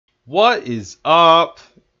What is up,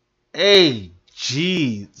 AGZ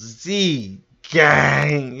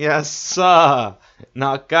gang? Yes, sir.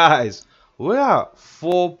 Now, guys, we're at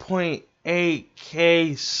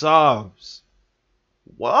 4.8k subs.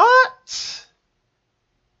 What?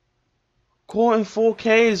 Quarter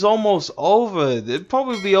 4k is almost over. It'll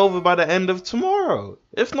probably be over by the end of tomorrow,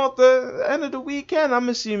 if not the end of the weekend. I'm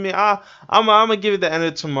assuming I'm gonna give it the end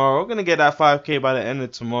of tomorrow. We're gonna get that 5k by the end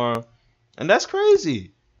of tomorrow, and that's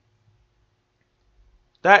crazy.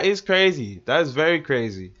 That is crazy. That is very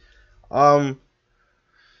crazy. We're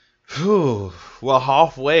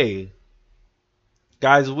halfway,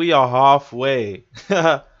 guys. We are halfway.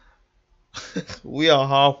 We are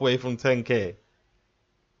halfway from 10k.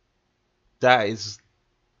 That is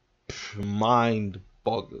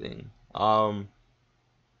mind-boggling. I'm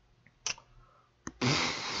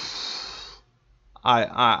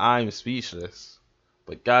speechless.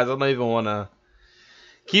 But guys, I don't even wanna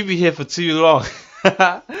keep you here for too long.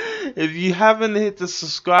 If you haven't hit the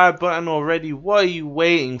subscribe button already, what are you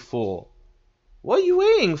waiting for? What are you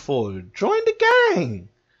waiting for? Join the gang.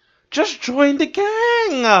 Just join the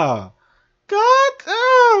gang. God damn,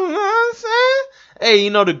 you know what I'm saying? Hey,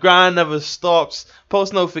 you know the grind never stops.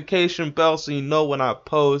 Post notification bell so you know when I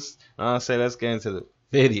post. I'll say let's get into the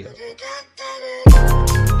video.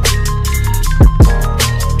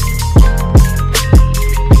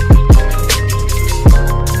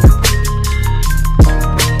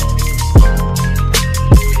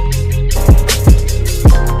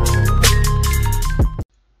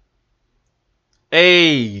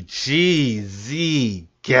 AGZ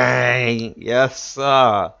gang, yes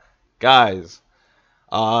sir. Guys,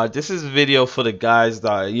 this is a video for the guys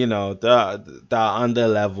that, you know, that are under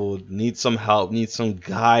leveled, need some help, need some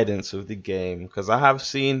guidance with the game, because I have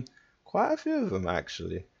seen quite a few of them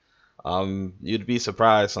actually. You'd be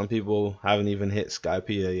surprised, some people haven't even hit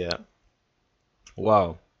Skypiea yet.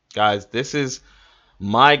 Wow, guys, this is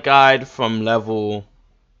my guide from level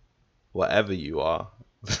whatever you are.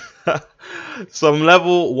 From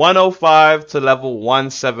level 105 to level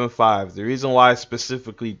 175. The reason why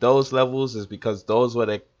specifically those levels is because those were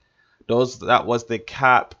that was the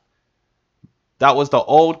cap. That was the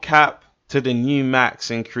old cap to the new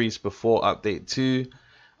max increase before update 2.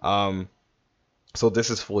 So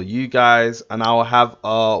this is for you guys, and I will have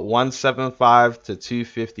a 175 to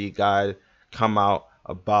 250 guide come out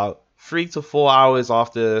about 3 to 4 hours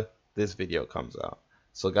after this video comes out.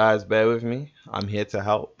 So guys, bear with me. I'm here to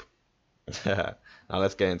help. Now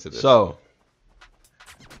let's get into this. So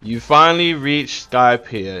you finally reached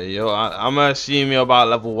Skypiea. I'm gonna assume you're about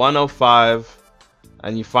level 105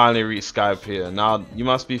 and you finally reached Skypiea. Now you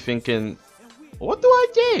must be thinking, what do I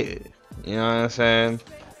do? You know what I'm saying?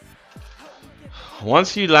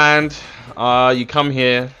 Once you land, you come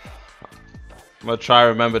here. I'm gonna try to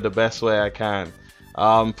remember the best way I can.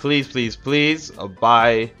 Please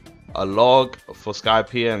buy a log for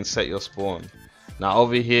Skypiea and set your spawn. Now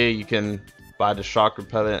over here you can buy the shark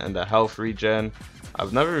repellent and the health regen.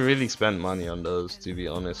 I've never really spent money on those, to be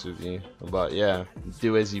honest with you, but yeah,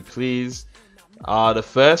 do as you please. The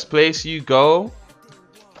first place you go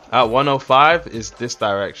at 105 is this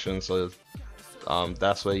direction, so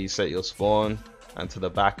that's where you set your spawn, and to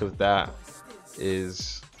the back of that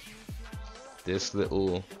is this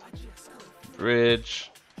little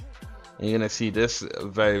bridge. And you're gonna see this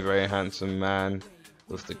very handsome man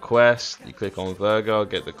with the quest. You click on Virgo,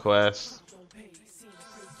 get the quest,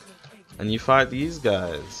 and you fight these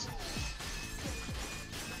guys.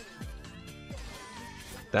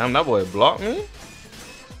 Damn, that boy blocked me.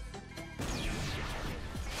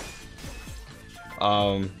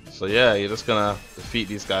 So yeah, you're just gonna defeat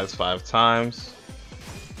these guys 5 times.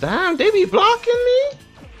 Damn, they be blocking me.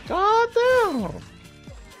 God damn.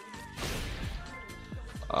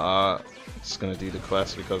 Just gonna do the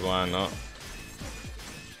quest because why not?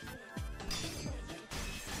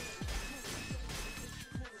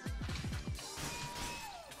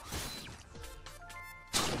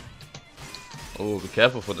 Oh, be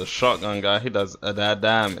careful for the shotgun guy. He does that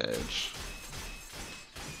damage.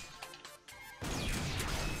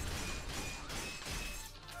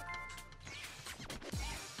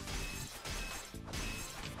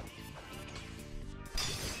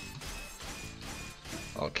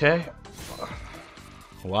 Okay.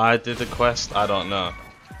 Why I did the quest, I don't know.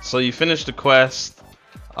 So you finish the quest,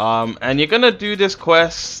 and you're gonna do this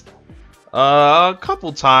quest a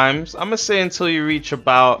couple times. I'm gonna say until you reach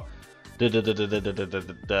about either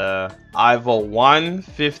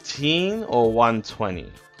 115 or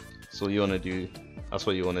 120. So you wanna do, that's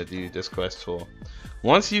what you wanna do this quest for.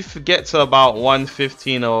 Once you get to about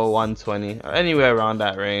 115 or 120, anywhere around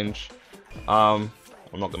that range,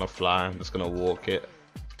 I'm not gonna fly, I'm just gonna walk it.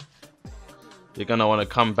 You're gonna want to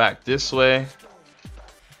come back this way.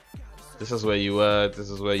 This is where you were, this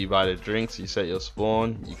is where you buy the drinks, you set your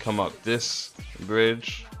spawn, you come up this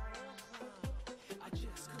bridge.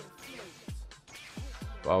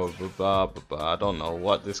 Blah, blah, blah, blah, blah. I don't know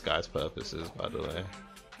what this guy's purpose is, by the way.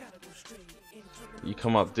 You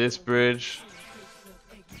come up this bridge.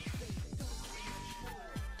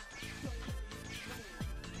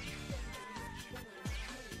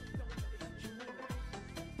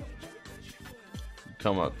 You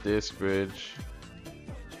come up this bridge.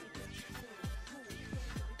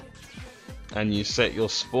 And you set your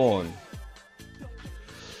spawn.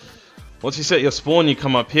 Once you set your spawn, you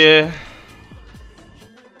come up here.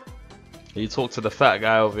 You talk to the fat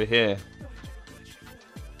guy over here.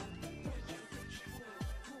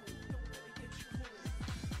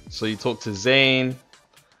 So you talk to Zane,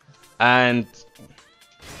 and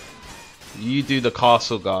you do the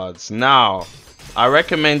castle guards. Now, I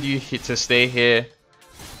recommend you to stay here.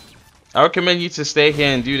 I recommend you to stay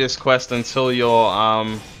here and do this quest until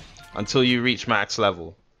you're until you reach max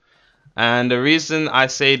level. And the reason I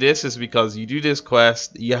say this is because you do this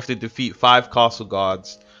quest, you have to defeat 5 castle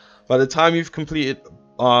guards. By the time you've completed,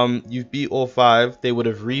 you've beat all 5, they would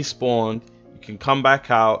have respawned. You can come back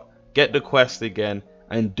out, get the quest again,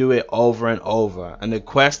 and do it over and over. And the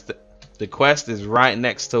quest is right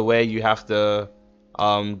next to where you have to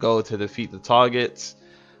go to defeat the targets.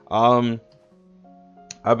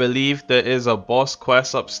 I believe there is a boss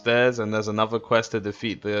quest upstairs, and there's another quest to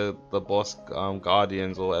defeat the boss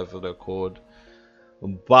guardians or whatever they're called.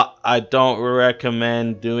 But I don't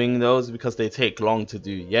recommend doing those because they take long to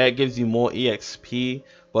do. Yeah, it gives you more EXP,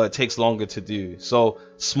 but it takes longer to do. So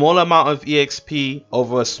small amount of EXP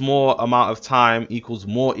over a small amount of time equals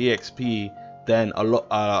more EXP than a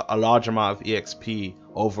large amount of EXP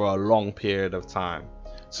over a long period of time.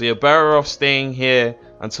 So you're better off staying here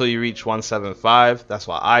until you reach 175. That's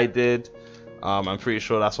what I did. I'm pretty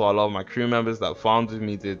sure that's what a lot of my crew members that farmed with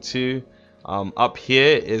me did too. Up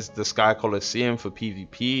here is the Sky Coliseum for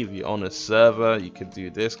PvP. If you own a server, you can do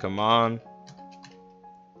this command.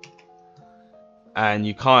 And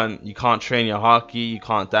you can't train your haki, you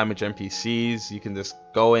can't damage NPCs. You can just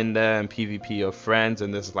go in there and PvP your friends,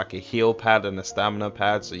 and there's like a heal pad and a stamina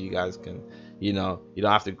pad, so you guys can, you know, you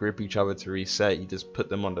don't have to grip each other to reset. You just put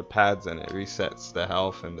them on the pads and it resets the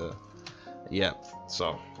health and the, yep.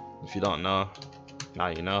 So if you don't know, now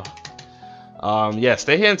you know. Yeah,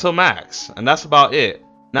 stay here until max, and that's about it.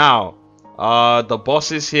 Now the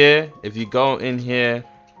boss is here. If you go in here,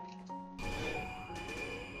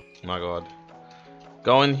 my god,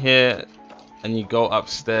 go in here and you go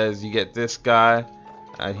upstairs, you get this guy,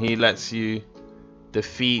 and he lets you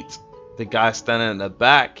defeat the guy standing in the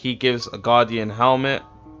back. He gives a guardian helmet,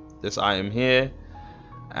 this item here,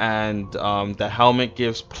 and the helmet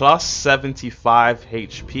gives plus 75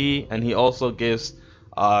 HP, and he also gives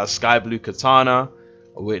sky blue katana,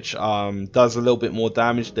 which does a little bit more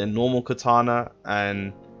damage than normal katana,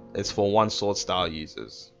 and it's for one sword style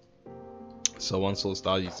users. So one sword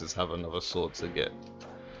style users have another sword to get.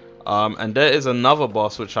 And there is another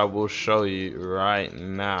boss which I will show you right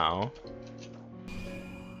now.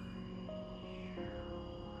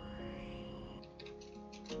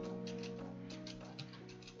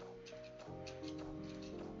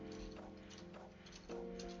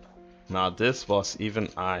 Now this boss, even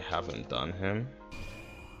I haven't done him.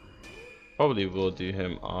 Probably will do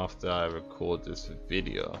him after I record this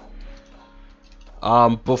video.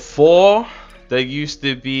 Before, there used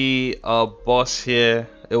to be a boss here.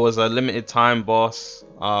 It was a limited time boss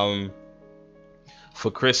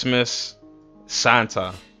for Christmas.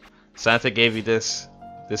 Santa gave you this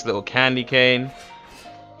little candy cane.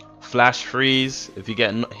 Flash freeze. If you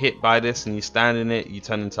get hit by this and you stand in it, you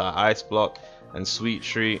turn into an ice block. And sweet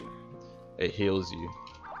treat, it heals you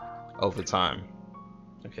over time.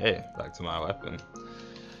 Okay, back to my weapon.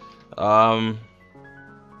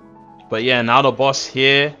 But yeah, now the boss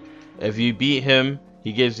here, if you beat him,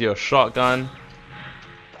 he gives you a shotgun,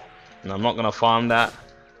 and I'm not gonna farm that.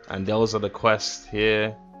 And those are the quests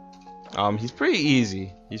here. He's pretty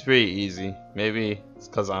easy. Maybe it's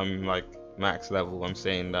because I'm like max level I'm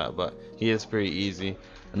saying that, but he is pretty easy.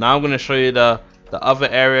 And now I'm gonna show you the other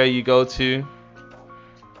area you go to.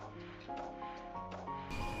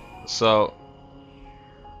 So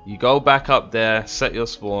you go back up there, set your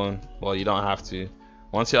spawn. Well, you don't have to.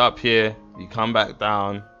 Once you're up here, you come back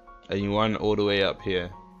down and you run all the way up here.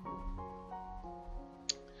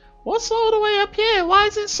 What's all the way up here? Why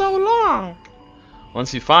is it so long?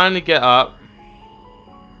 Once you finally get up,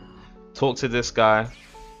 talk to this guy,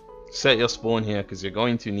 set your spawn here because you're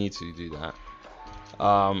going to need to do that.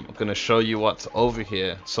 I'm gonna show you what's over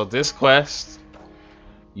here. So this quest,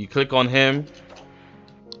 you click on him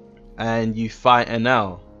and you fight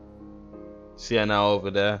NL. See NL over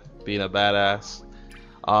there being a badass.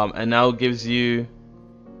 NL gives you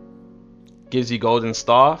golden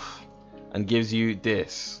staff and gives you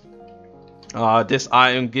this. This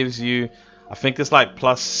item gives you, I think it's like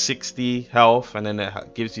plus 60 health, and then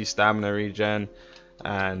it gives you stamina regen,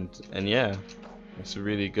 and yeah, it's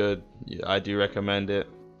really good. I do recommend it.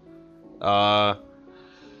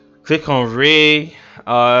 Click on Ray.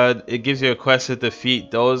 It gives you a quest to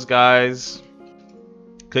defeat those guys.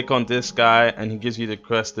 Click on this guy and he gives you the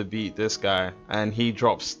quest to beat this guy, and he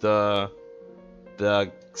drops the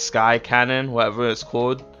sky cannon, whatever it's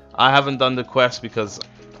called. I haven't done the quest because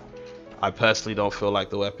I personally don't feel like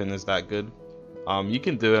the weapon is that good. You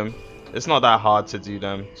can do him. It's not that hard to do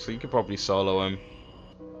them, so you could probably solo him.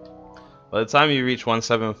 By the time you reach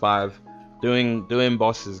 175, doing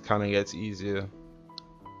bosses kind of gets easier.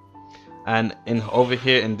 And over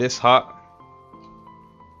here in this hut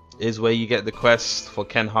is where you get the quest for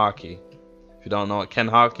Ken Haki. If you don't know what Ken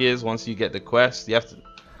Haki is, once you get the quest, you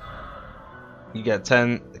get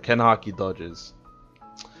 10 Ken Haki dodges.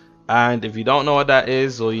 And if you don't know what that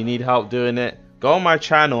is, or you need help doing it, go on my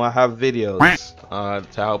channel. I have videos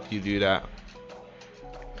to help you do that.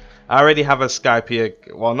 I already have a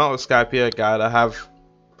Skypiea, well, not a Skypiea guide. I have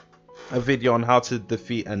a video on how to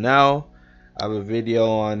defeat NL. I have a video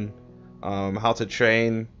on how to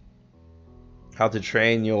train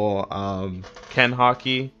your Ken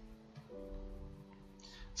Haki.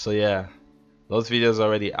 So yeah, those videos are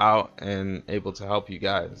already out and able to help you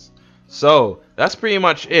guys. So that's pretty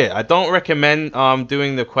much it. I don't recommend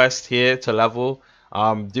doing the quest here to level.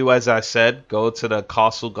 Do as I said, go to the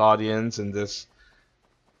Castle Guardians and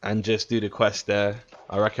just do the quest there.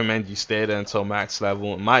 I recommend you stay there until max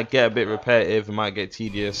level. It might get a bit repetitive, it might get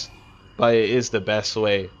tedious, but it is the best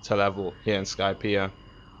way to level here in Skypiea.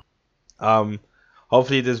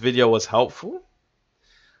 Hopefully this video was helpful.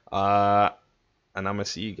 And I'm gonna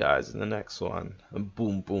see you guys in the next one.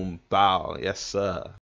 Boom boom bow. Yes sir.